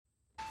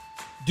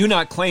Do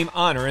not claim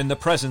honor in the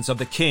presence of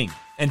the king,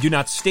 and do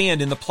not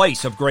stand in the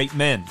place of great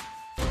men.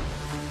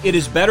 It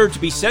is better to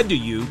be said to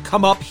you,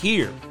 'Come up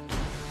here,'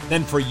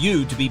 than for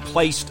you to be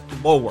placed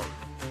lower."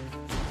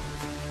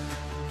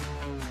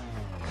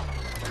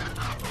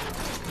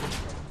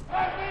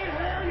 Let me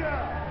hear you!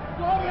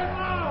 Going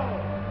loud!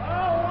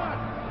 A1,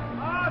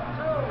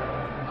 A2,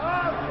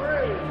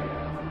 A3.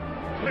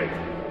 Please.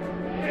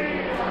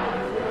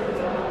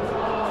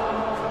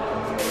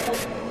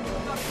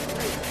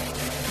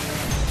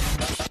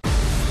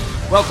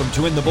 Welcome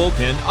to In the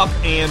Bullpen, Up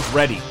and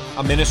Ready,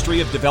 a ministry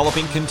of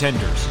developing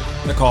contenders.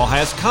 The call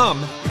has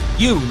come.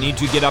 You need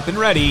to get up and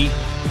ready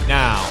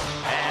now.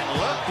 And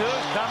look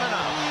who's coming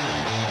up.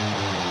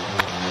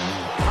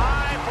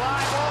 High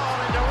fly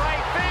ball into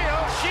right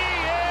field. She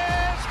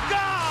is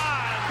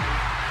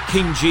gone.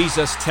 King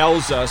Jesus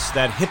tells us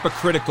that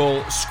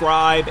hypocritical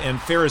scribe and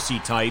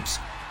Pharisee types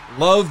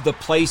love the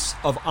place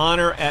of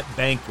honor at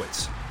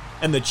banquets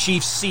and the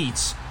chief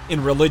seats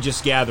in religious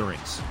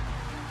gatherings.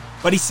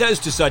 But he says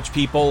to such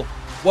people,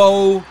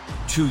 "Woe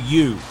to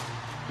you."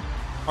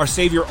 Our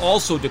Savior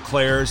also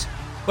declares,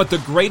 "But the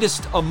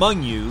greatest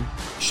among you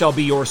shall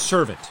be your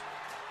servant.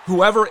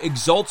 Whoever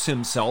exalts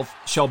himself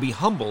shall be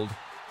humbled,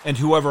 and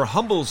whoever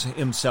humbles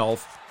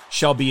himself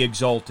shall be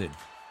exalted."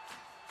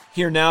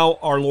 Hear now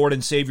our Lord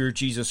and Savior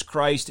Jesus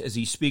Christ as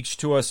he speaks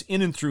to us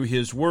in and through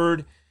his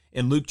word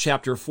in Luke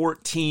chapter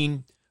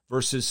 14,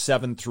 verses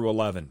 7 through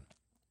 11.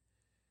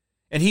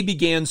 "And he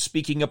began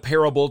speaking a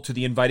parable to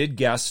the invited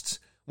guests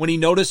when he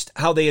noticed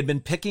how they had been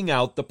picking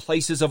out the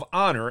places of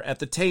honor at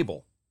the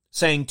table,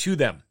 saying to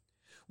them,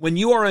 'When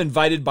you are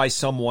invited by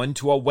someone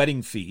to a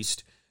wedding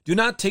feast, do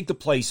not take the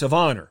place of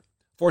honor,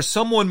 for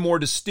someone more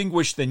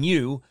distinguished than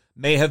you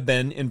may have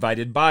been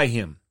invited by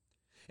him.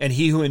 And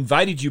he who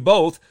invited you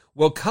both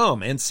will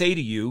come and say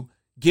to you,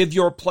 "Give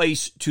your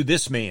place to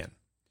this man."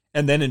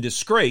 And then in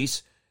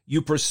disgrace,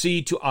 you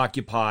proceed to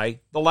occupy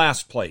the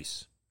last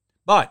place.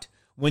 But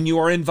when you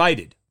are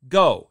invited,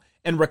 go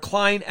and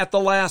recline at the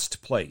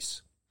last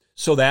place,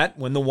 so that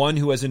when the one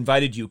who has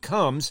invited you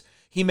comes,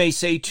 he may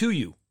say to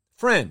you,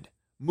 "Friend,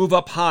 move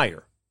up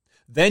higher."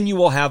 Then you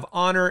will have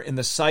honor in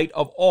the sight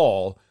of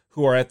all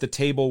who are at the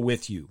table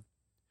with you.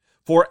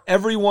 For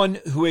everyone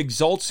who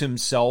exalts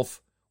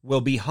himself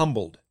will be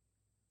humbled,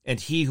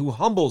 and he who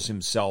humbles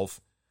himself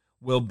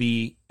will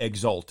be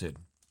exalted.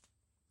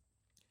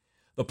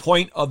 The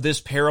point of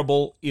this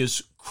parable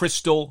is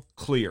crystal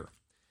clear,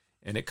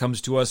 and it comes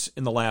to us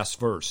in the last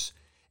verse.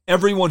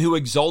 Everyone who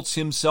exalts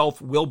himself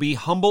will be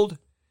humbled,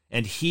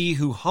 and he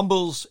who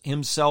humbles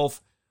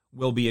himself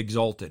will be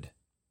exalted.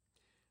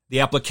 The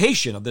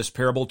application of this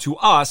parable to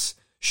us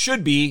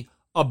should be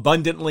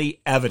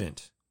abundantly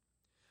evident.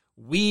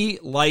 We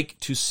like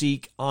to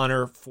seek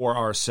honor for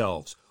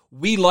ourselves.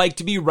 We like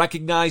to be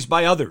recognized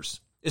by others,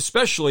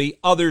 especially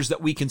others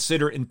that we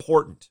consider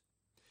important.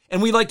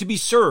 And we like to be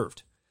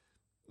served,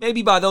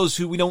 maybe by those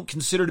who we don't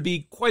consider to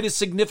be quite as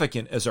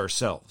significant as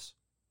ourselves.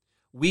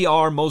 We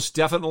are most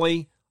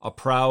definitely a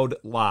proud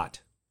lot.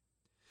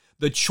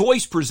 The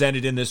choice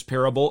presented in this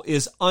parable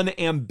is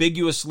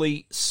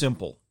unambiguously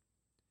simple.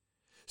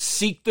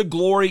 Seek the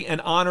glory and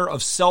honor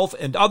of self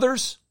and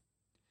others,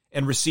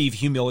 and receive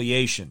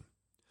humiliation.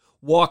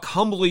 Walk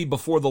humbly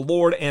before the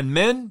Lord and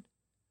men,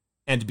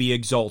 and be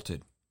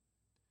exalted.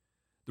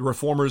 The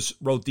Reformers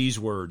wrote these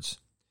words,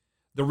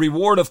 "The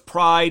reward of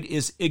pride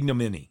is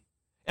ignominy,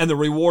 and the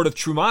reward of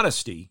true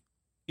modesty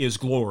is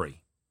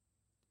glory."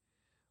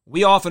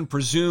 We often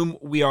presume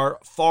we are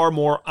far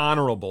more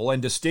honorable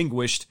and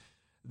distinguished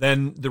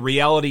than the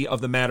reality of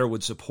the matter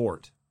would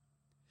support.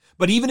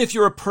 But even if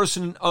you're a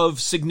person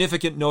of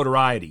significant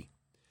notoriety,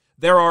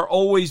 there are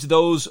always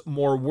those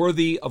more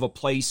worthy of a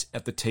place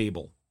at the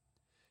table.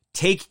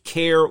 Take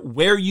care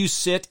where you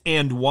sit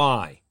and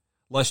why,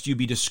 lest you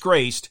be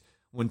disgraced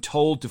when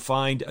told to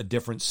find a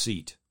different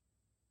seat.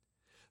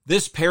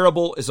 This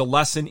parable is a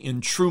lesson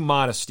in true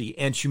modesty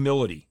and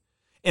humility,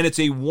 and it's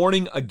a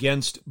warning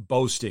against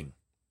boasting.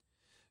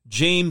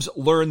 James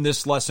learned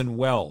this lesson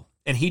well,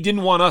 and he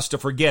didn't want us to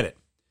forget it.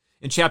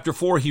 In chapter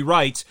 4, he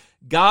writes,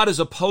 "God is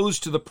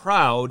opposed to the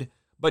proud,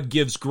 but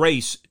gives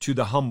grace to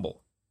the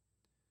humble."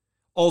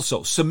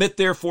 Also, submit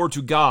therefore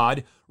to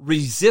God,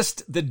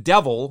 resist the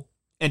devil,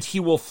 and he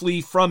will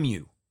flee from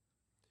you.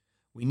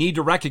 We need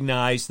to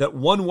recognize that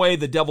one way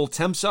the devil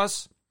tempts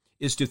us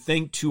is to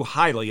think too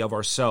highly of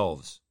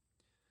ourselves.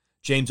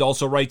 James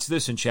also writes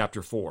this in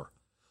chapter 4,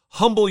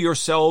 "Humble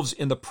yourselves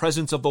in the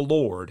presence of the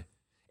Lord,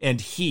 and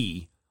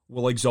he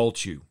will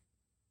exalt you."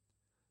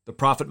 The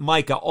prophet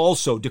Micah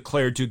also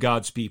declared to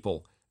God's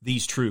people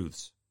these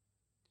truths.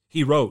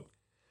 He wrote,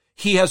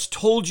 "He has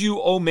told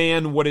you, O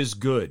man, what is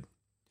good.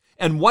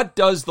 And what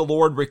does the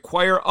Lord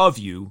require of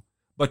you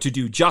but to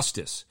do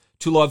justice,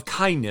 to love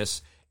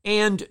kindness,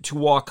 and to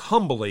walk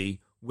humbly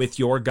with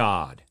your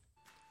God?"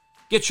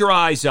 Get your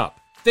eyes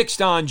up,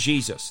 fixed on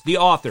Jesus, the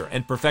author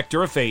and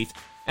perfecter of faith,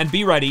 and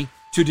be ready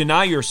to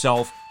deny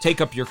yourself, take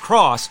up your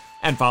cross,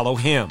 and follow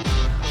him.